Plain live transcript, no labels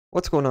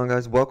What's going on,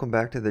 guys? Welcome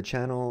back to the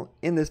channel.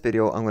 In this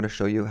video I'm going to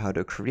show you how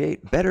to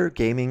create better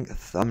gaming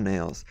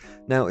thumbnails.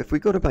 Now if we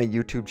go to my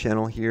YouTube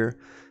channel here,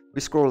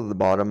 we scroll to the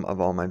bottom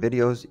of all my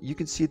videos, you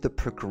can see the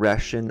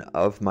progression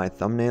of my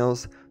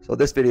thumbnails. So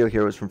this video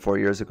here was from 4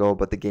 years ago,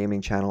 but the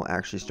gaming channel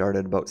actually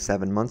started about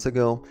 7 months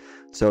ago.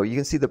 So you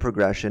can see the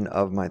progression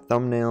of my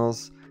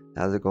thumbnails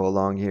as I go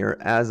along here,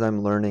 as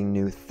I'm learning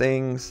new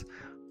things.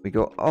 We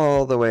go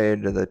all the way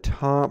to the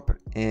top,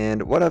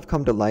 and what I've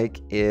come to like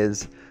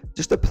is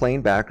just a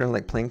plain background,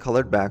 like plain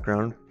colored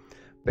background,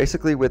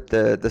 basically with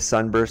the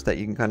sunburst that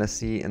you can kind of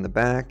see in the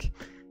back.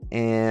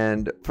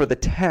 And for the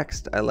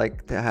text, I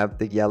like to have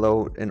the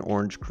yellow and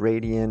orange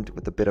gradient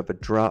with a bit of a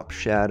drop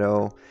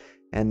shadow.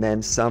 And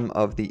then some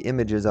of the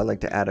images, I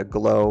like to add a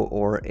glow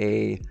or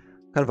a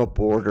kind of a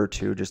border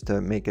to, just to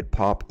make it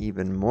pop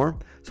even more.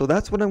 So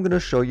that's what I'm going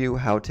to show you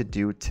how to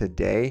do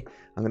today.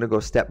 I'm going to go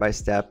step by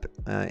step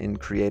in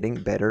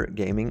creating better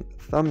gaming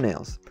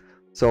thumbnails.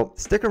 So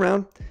stick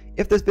around.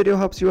 If this video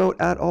helps you out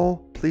at all,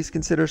 please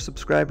consider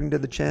subscribing to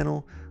the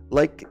channel,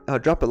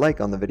 drop a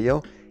like on the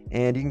video,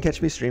 and you can catch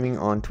me streaming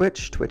on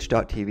Twitch,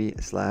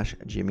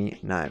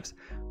 twitch.tv/JimmyKn1ves.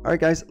 Alright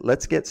guys,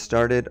 let's get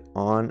started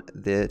on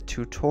the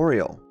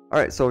tutorial.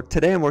 Alright, so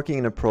today I'm working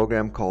in a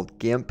program called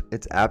GIMP.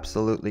 It's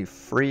absolutely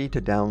free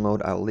to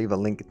download. I'll leave a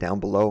link down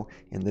below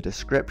in the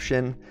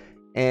description.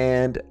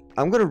 And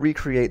I'm going to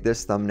recreate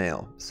this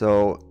thumbnail.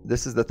 So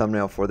this is the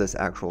thumbnail for this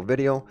actual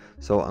video.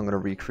 So I'm going to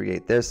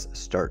recreate this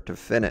start to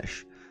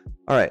finish.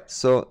 Alright,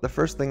 so the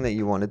first thing that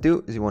you want to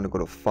do is you want to go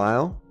to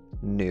File,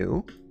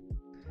 New,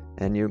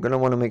 and you're going to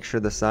want to make sure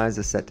the size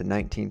is set to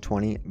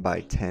 1920 by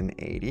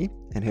 1080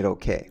 and hit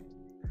OK.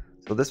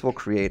 So this will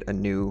create a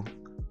new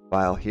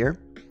file here.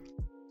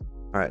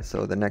 Alright,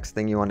 so the next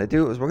thing you want to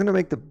do is we're going to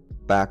make the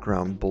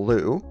background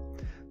blue.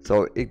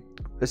 So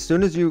as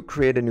soon as you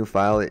create a new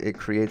file, it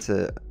creates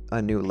a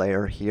new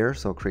layer here.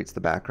 So it creates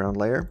the background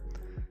layer.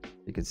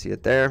 You can see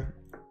it there.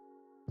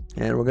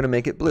 And we're going to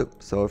make it blue.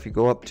 So if you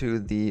go up to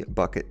the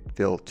bucket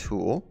fill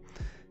tool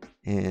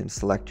and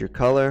select your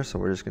color, so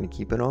we're just going to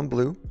keep it on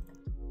blue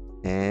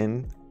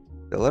and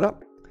fill it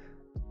up.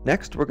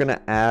 Next, we're going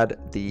to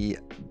add the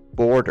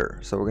border.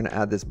 So we're going to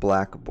add this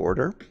black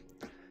border.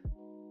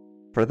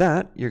 For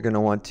that, you're going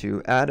to want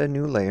to add a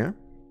new layer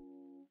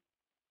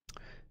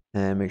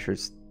and make sure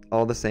it's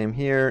all the same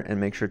here, and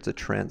make sure it's a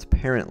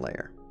transparent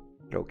layer.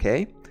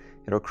 Okay,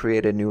 it'll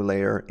create a new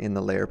layer in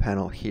the layer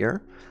panel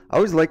here. I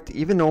always like to,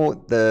 even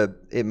though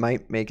it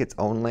might make its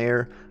own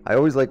layer, I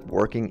always like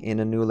working in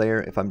a new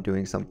layer if I'm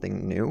doing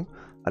something new.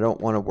 I don't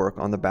want to work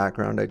on the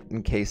background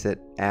in case it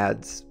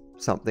adds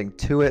something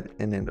to it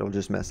and then it'll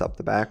just mess up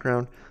the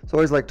background. So I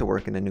always like to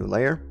work in a new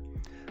layer.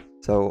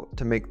 So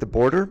to make the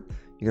border,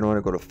 you're going to want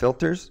to go to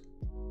Filters,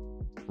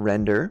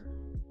 Render,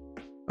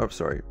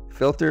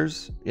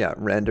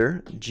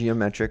 Render,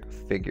 Geometric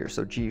Figure,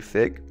 so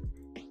Gfig,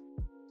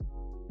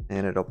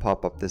 and it'll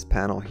pop up this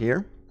panel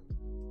here.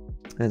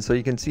 And so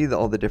you can see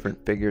all the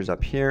different figures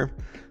up here.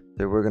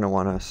 So we're going to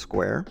want a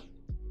square,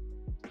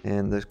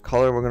 and the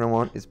color we're going to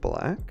want is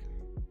black.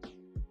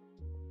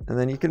 And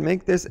then you can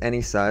make this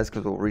any size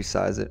because we'll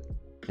resize it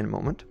in a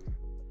moment.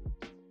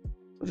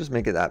 We'll just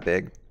make it that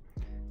big.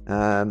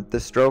 The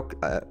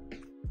stroke,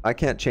 I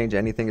can't change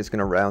anything. It's going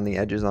to round the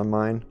edges on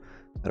mine.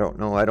 I don't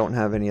know. I don't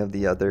have any of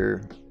the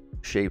other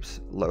shapes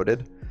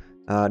loaded.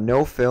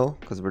 No fill,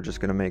 because we're just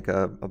going to make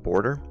a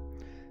border.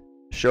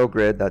 Show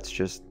grid, that's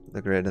just the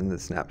grid, and the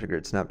snap to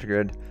grid, snap to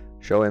grid.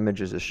 Show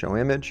image is a show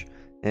image,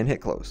 and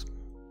hit close.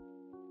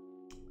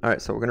 Alright,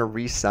 so we're going to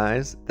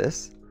resize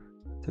this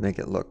to make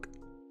it look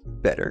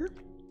better.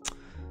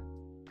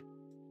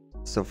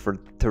 So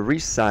to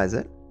resize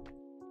it,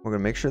 we're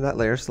going to make sure that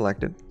layer is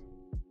selected.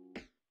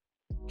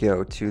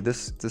 Go to the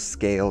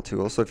scale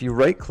tool. So if you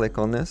right click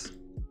on this,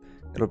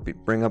 it'll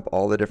bring up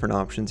all the different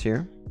options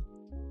here.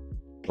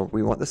 But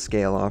we want the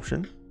scale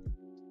option.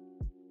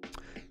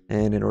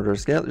 And in order to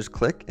scale, just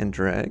click and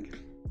drag.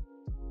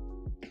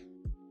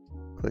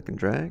 Click and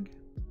drag.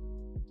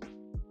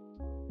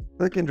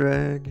 Click and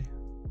drag.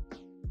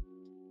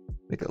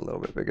 Make it a little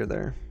bit bigger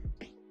there.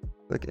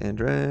 Click and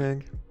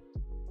drag.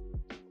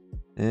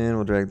 And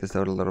we'll drag this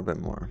out a little bit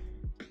more.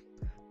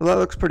 Well, that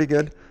looks pretty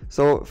good.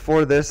 So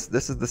for this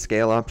is the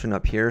scale option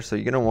up here. So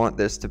you're going to want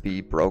this to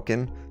be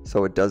broken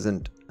so it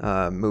doesn't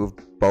move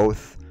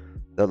both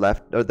the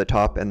left or the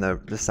top and the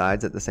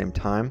sides at the same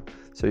time.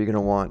 So you're going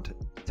to want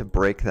to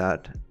break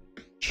that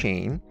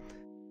chain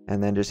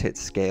and then just hit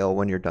scale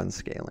when you're done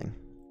scaling.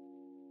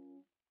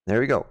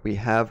 There we go. We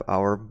have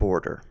our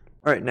border.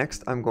 All right,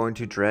 next I'm going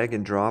to drag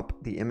and drop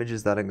the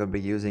images that I'm going to be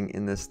using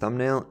in this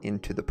thumbnail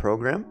into the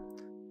program.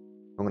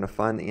 I'm going to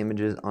find the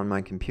images on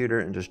my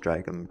computer and just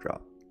drag them and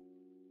drop.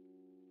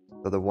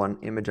 So the one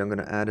image I'm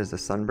going to add is a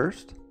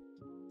sunburst.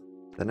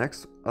 The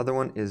next other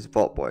one is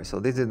Vault Boy. So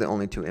these are the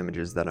only two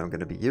images that I'm going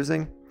to be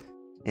using.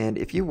 And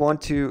if you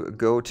want to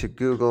go to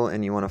Google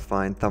and you want to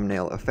find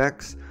thumbnail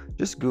effects,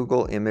 just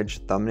Google image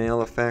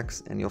thumbnail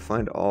effects and you'll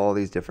find all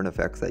these different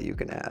effects that you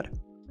can add.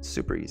 It's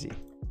super easy.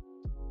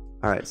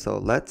 Alright, so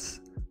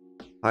let's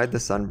hide the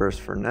sunburst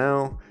for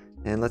now.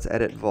 and let's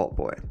edit Vault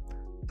Boy.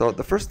 So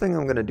the first thing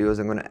I'm going to do is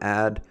I'm going to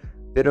add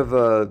a bit of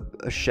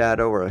a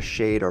shadow or a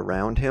shade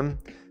around him.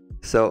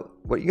 So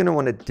what you're going to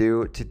want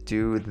to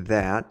do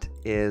that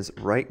is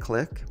right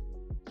click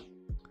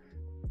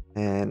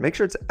and make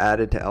sure it's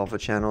added to alpha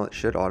channel. It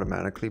should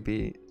automatically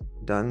be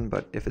done,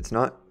 but if it's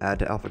not, add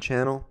to alpha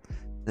channel,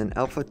 then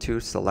alpha to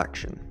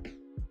selection.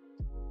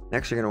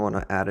 Next, you're going to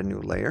want to add a new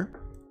layer.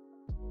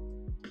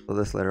 So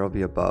this layer will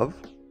be above.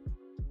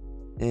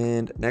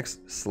 And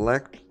next,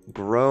 select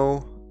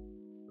grow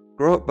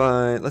it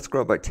by, let's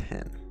grow it by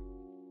 10.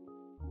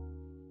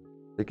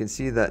 You can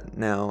see that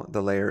now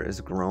the layer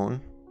is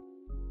grown.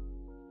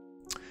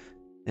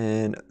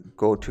 And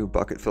go to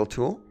bucket fill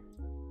tool.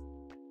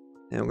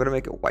 And I'm going to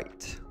make it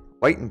white.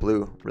 White and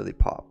blue really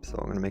pop. So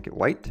I'm going to make it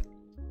white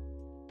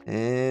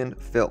and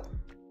fill.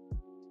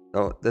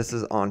 So this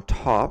is on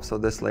top. So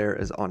this layer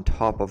is on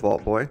top of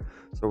Vault Boy.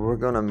 So we're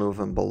going to move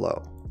him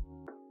below.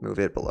 Move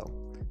it below.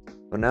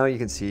 So now you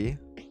can see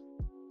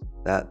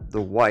that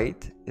the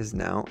white is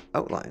now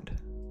outlined.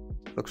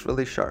 Looks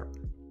really sharp.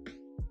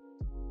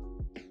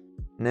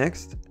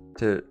 Next,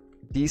 to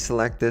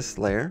deselect this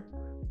layer,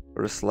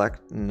 or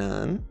select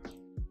none.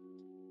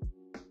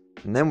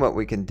 And then what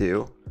we can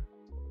do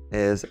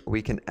is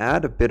we can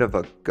add a bit of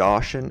a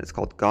Gaussian, it's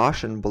called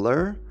Gaussian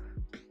blur,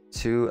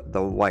 to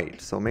the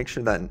white. So make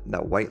sure that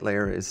that white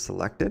layer is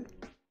selected.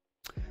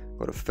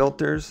 Go to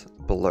filters,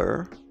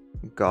 blur,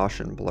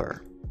 Gaussian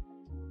blur.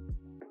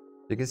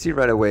 You can see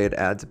right away it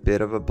adds a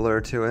bit of a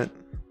blur to it.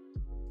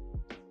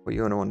 What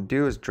you're going to want to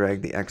do is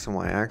drag the X and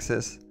Y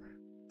axis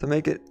to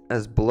make it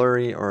as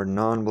blurry or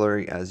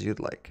non-blurry as you'd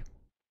like.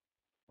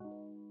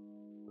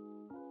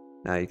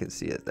 Now you can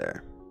see it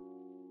there.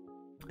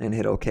 And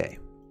hit OK.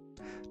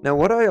 Now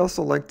what I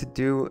also like to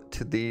do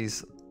to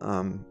these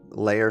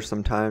layers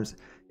sometimes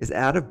is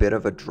add a bit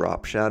of a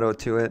drop shadow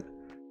to it.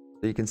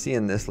 So you can see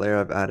in this layer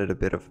I've added a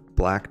bit of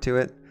black to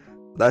it.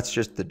 That's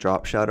just the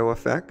drop shadow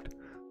effect.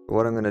 But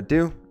what I'm going to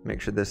do,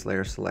 make sure this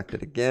layer is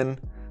selected again.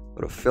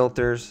 Go to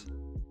filters,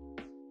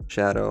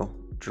 shadow,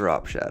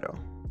 drop shadow.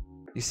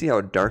 You see how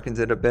it darkens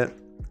it a bit?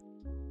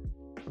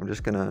 I'm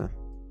just going to,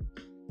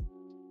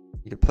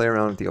 you can play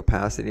around with the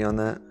opacity on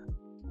that.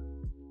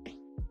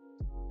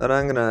 But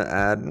I'm going to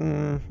add,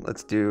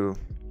 let's do,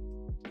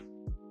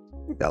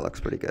 I think that looks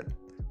pretty good.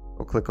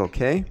 We'll click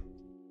OK.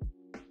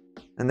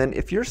 And then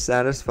if you're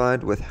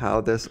satisfied with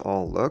how this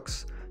all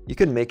looks, you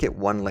can make it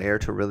one layer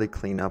to really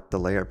clean up the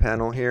layer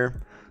panel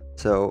here.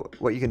 So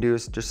what you can do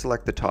is just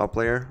select the top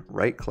layer,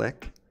 right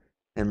click,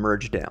 and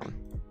merge down.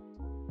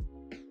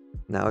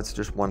 Now it's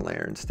just one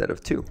layer instead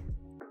of two.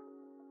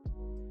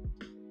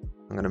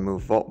 I'm going to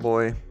move Vault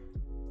Boy. I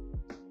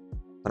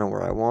don't know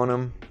where I want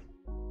him.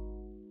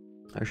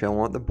 Actually, I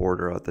want the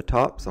border at the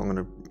top, so I'm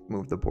going to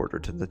move the border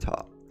to the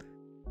top.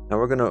 Now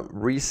we're going to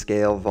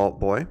rescale Vault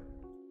Boy.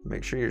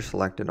 Make sure you're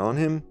selected on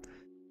him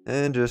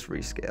and just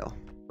rescale.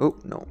 Oh,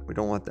 no, we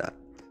don't want that.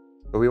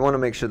 But we want to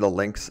make sure the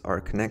links are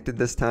connected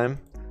this time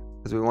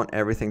because we want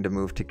everything to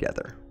move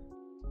together.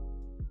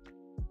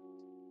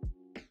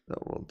 So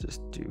we'll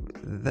just do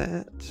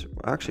that.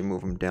 We'll actually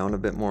move them down a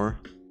bit more.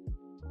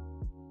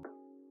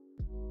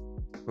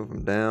 Move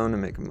them down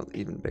and make them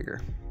even bigger.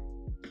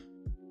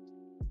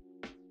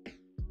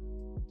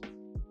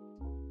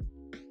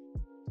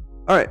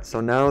 Alright, so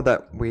now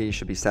that we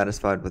should be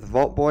satisfied with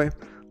Vault Boy,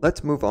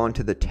 let's move on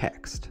to the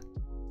text.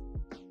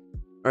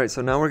 Alright,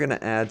 so now we're going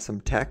to add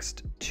some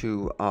text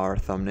to our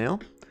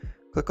thumbnail.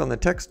 Click on the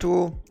text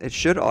tool. It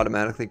should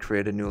automatically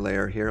create a new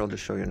layer here. I'll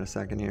just show you in a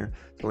second here.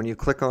 So when you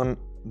click on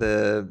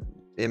the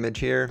image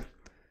here,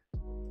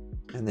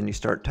 and then you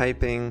start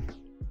typing,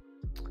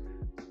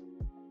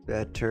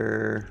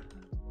 better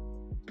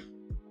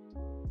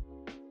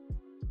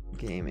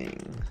gaming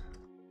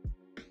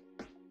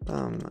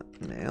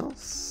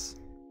thumbnails.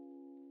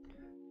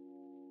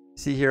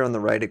 See here on the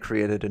right, it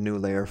created a new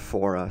layer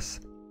for us.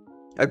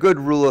 A good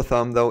rule of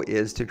thumb though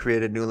is to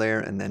create a new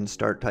layer and then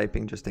start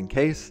typing just in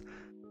case.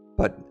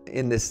 But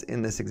in this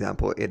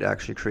example, it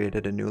actually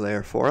created a new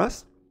layer for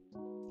us.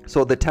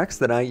 So the text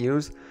that I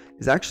use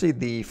is actually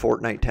the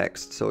Fortnite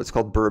text. So it's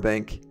called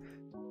Burbank.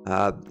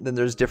 Then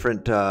there's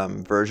different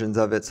versions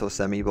of it. So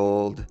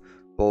semi-bold,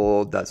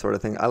 bold, that sort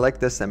of thing. I like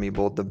this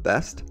semi-bold the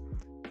best.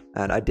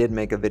 And I did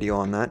make a video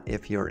on that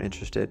if you're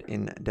interested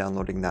in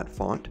downloading that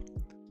font.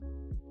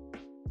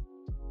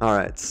 All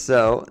right,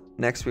 so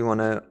next we want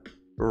to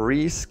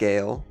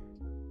rescale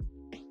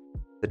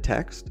the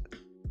text.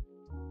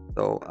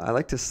 So I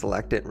like to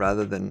select it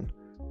rather than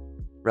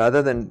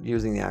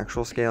using the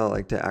actual scale. I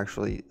like to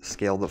actually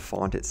scale the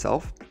font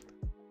itself.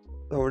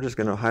 So we're just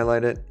going to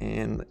highlight it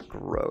and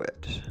grow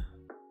it.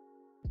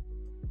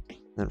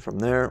 Then from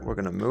there, we're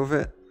going to move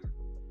it.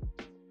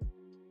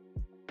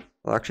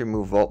 I'll actually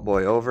move Vault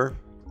Boy over.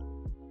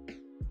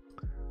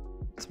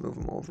 Let's move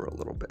him over a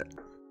little bit.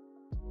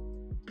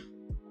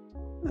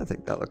 I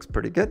think that looks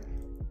pretty good.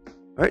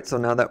 All right, so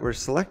now that we're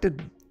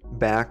selected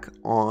back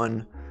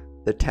on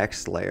the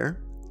text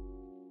layer,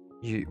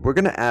 we're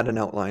going to add an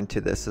outline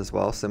to this as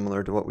well,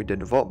 similar to what we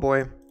did to Vault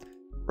Boy.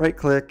 Right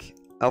click,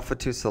 alpha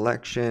to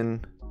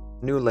selection,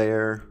 new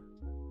layer,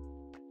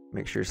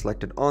 make sure you're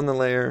selected on the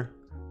layer,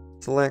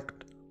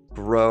 select,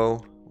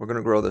 grow. We're going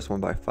to grow this one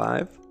by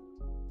 5.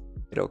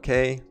 Hit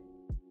OK.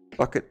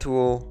 Bucket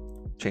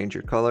tool, change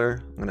your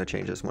color. I'm going to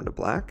change this one to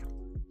black.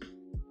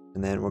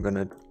 And then we're going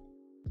to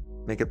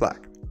make it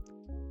black.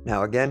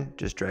 Now again,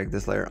 just drag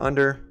this layer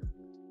under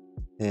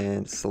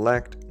and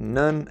select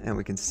none, and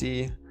we can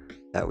see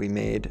that we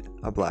made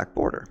a black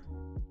border.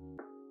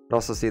 But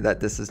also see that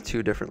this is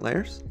 2 different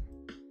layers.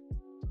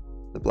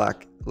 The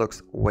black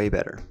looks way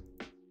better.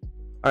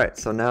 All right,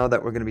 so now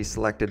that we're going to be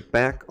selected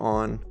back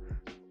on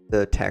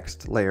the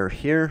text layer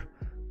here,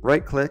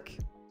 right click,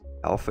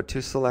 alpha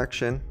to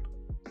selection.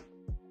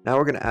 Now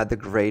we're going to add the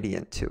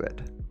gradient to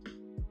it.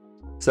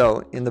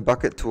 So in the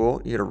bucket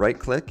tool, you're going to right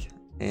click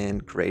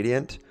and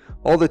gradient.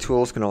 All the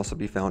tools can also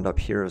be found up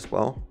here as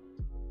well.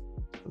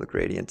 The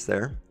gradients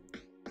there.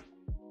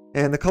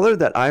 And the color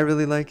that I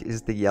really like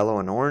is the yellow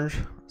and orange.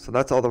 So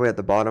that's all the way at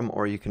the bottom,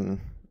 or you can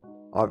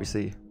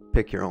obviously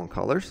pick your own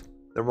colors.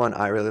 The one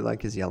I really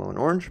like is yellow and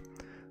orange.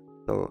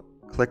 So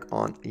click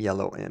on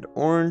yellow and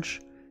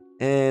orange.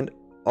 And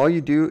all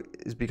you do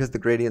is, because the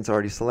gradient's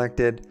already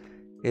selected,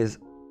 is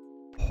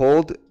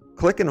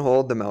click and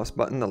hold the mouse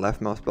button, the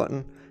left mouse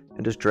button,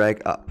 and just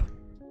drag up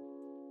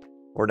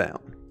or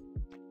down.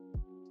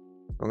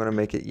 I'm going to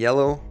make it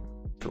yellow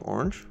to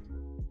orange.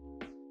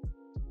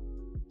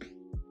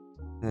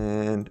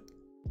 And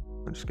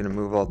I'm just going to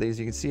move all these.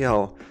 You can see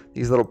how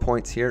these little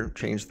points here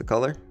change the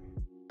color.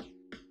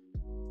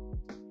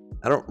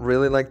 I don't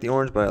really like the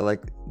orange, but I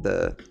like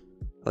the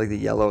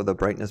yellow, the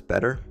brightness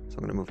better. So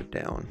I'm going to move it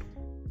down.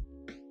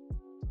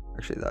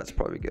 Actually, that's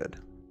probably good.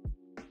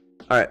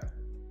 All right.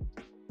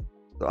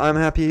 So I'm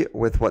happy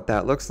with what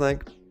that looks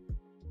like.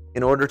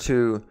 In order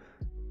to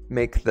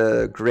make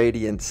the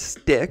gradient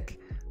stick,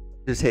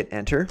 just hit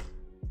enter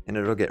and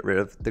it'll get rid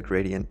of the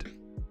gradient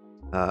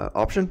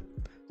option.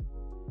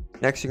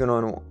 Next, you're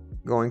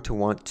going to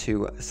want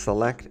to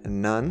select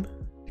none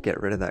to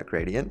get rid of that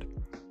gradient,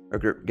 or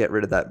get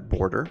rid of that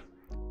border.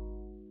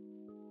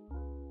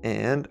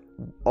 And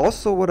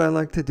also what I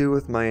like to do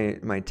with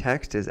my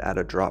text is add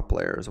a drop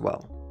layer as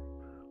well.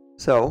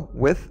 So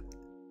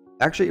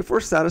actually, if we're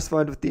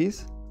satisfied with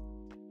these,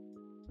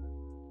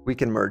 we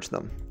can merge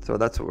them. So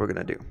that's what we're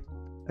going to do.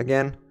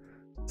 Again,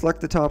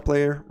 select the top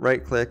layer,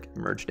 right click,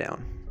 merge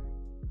down.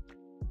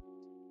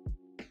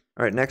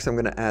 All right, next I'm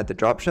going to add the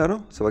drop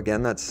shadow. So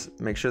again,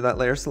 make sure that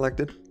layer is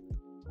selected.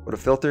 Go to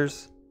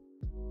filters,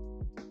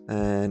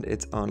 and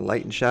it's on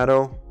light and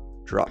shadow,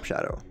 drop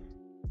shadow.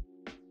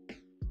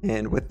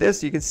 And with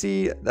this, you can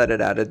see that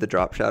it added the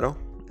drop shadow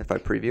if I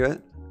preview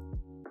it.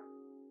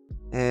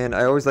 And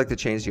I always like to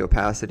change the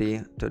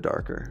opacity to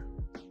darker.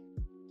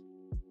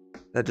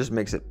 That just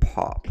makes it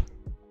pop.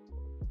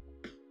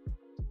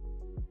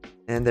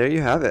 And there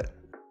you have it.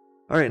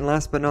 All right, and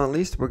last but not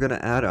least, we're going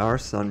to add our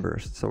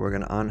sunburst. So we're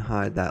going to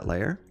unhide that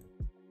layer.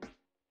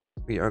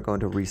 We are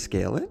going to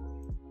rescale it.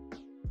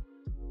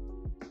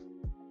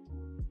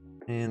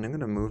 And I'm going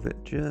to move it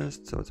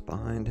just so it's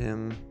behind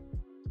him.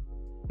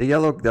 The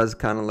yellow does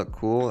kind of look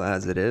cool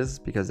as it is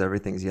because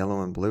everything's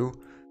yellow and blue,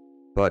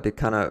 but it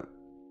kind of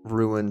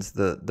ruins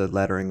the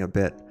lettering a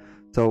bit.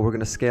 So we're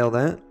going to scale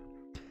that,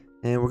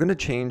 and we're going to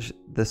change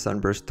the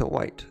sunburst to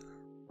white.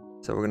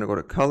 So we're going to go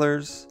to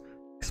colors,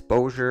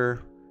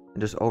 exposure, and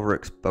just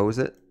overexpose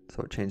it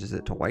so it changes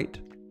it to white.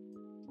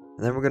 And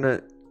then we're going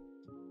to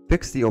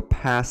fix the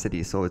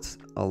opacity so it's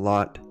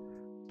not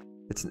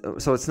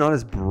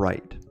as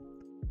bright.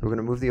 So we're going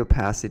to move the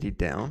opacity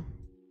down.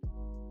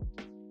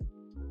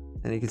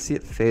 And you can see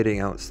it fading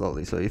out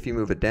slowly. So if you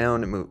move it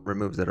down, it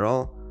removes it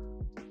all.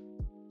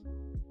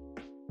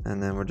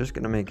 And then we're just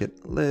going to make it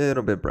a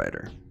little bit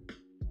brighter.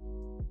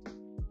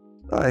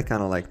 So I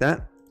kind of like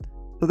that.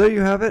 So there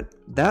you have it.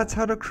 That's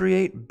how to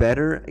create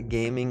better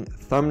gaming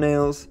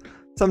thumbnails.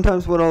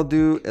 Sometimes what I'll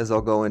do is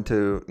I'll go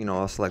into,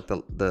 I'll select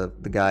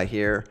the guy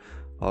here.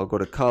 I'll go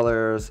to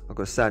colors. I'll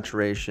go to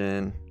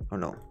saturation. Oh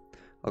no.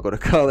 I'll go to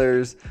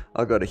colors.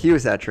 I'll go to hue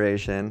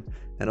saturation.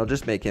 And I'll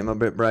just make him a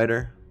bit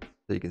brighter.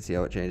 So you can see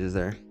how it changes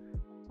there.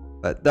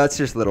 But that's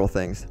just little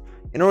things.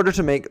 In order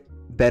to make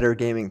better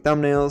gaming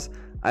thumbnails,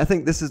 I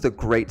think this is a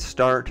great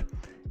start.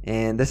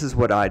 And this is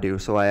what I do.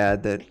 So I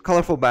add the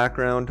colorful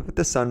background with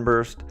the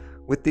sunburst,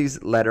 with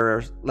these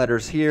letters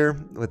here,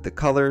 with the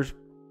colors,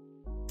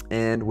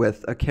 and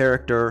with a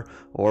character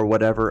or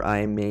whatever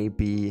I may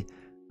be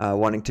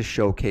wanting to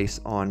showcase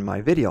on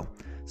my video.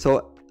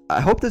 So I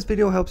hope this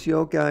video helps you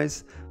out,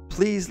 guys.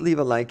 Please leave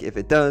a like if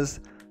it does.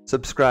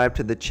 Subscribe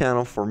to the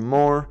channel for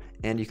more.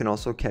 And you can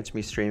also catch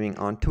me streaming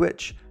on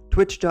Twitch,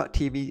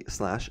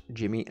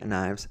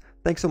 twitch.tv/JimmyKn1ves.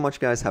 Thanks so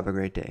much, guys. Have a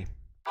great day.